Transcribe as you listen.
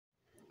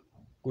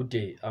Good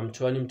day, I'm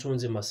Twanim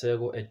Tunzi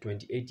Masego, a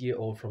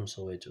 28-year-old from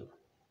Soweto.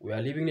 We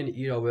are living in an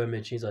era where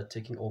machines are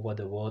taking over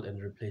the world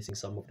and replacing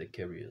some of the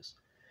careers.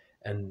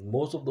 And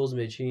most of those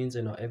machines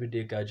and our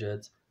everyday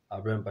gadgets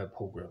are run by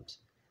programs.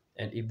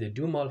 And if they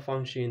do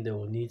malfunction, they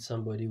will need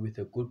somebody with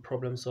a good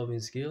problem-solving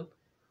skill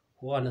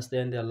who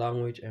understand their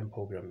language and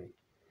programming.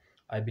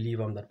 I believe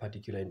I'm that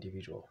particular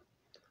individual.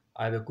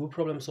 I have a good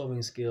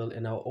problem-solving skill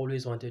and I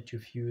always wanted to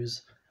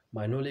fuse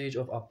my knowledge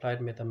of applied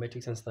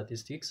mathematics and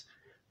statistics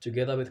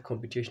together with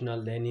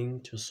computational learning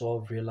to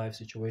solve real-life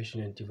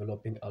situations and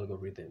developing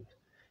algorithms.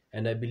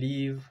 And I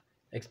believe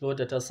Explore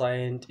Data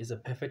Science is a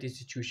perfect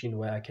institution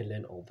where I can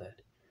learn all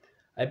that.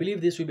 I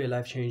believe this will be a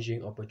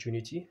life-changing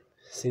opportunity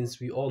since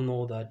we all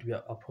know that we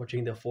are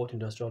approaching the fourth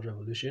industrial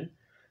revolution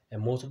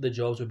and most of the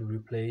jobs will be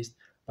replaced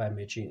by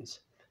machines.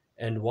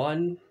 And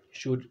one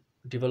should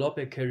develop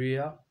a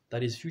career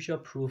that is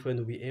future-proof and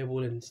will be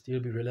able and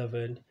still be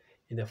relevant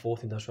in the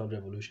fourth industrial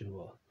revolution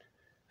world.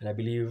 And I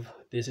believe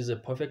this is a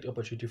perfect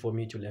opportunity for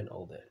me to learn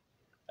all that.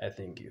 I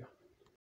thank you.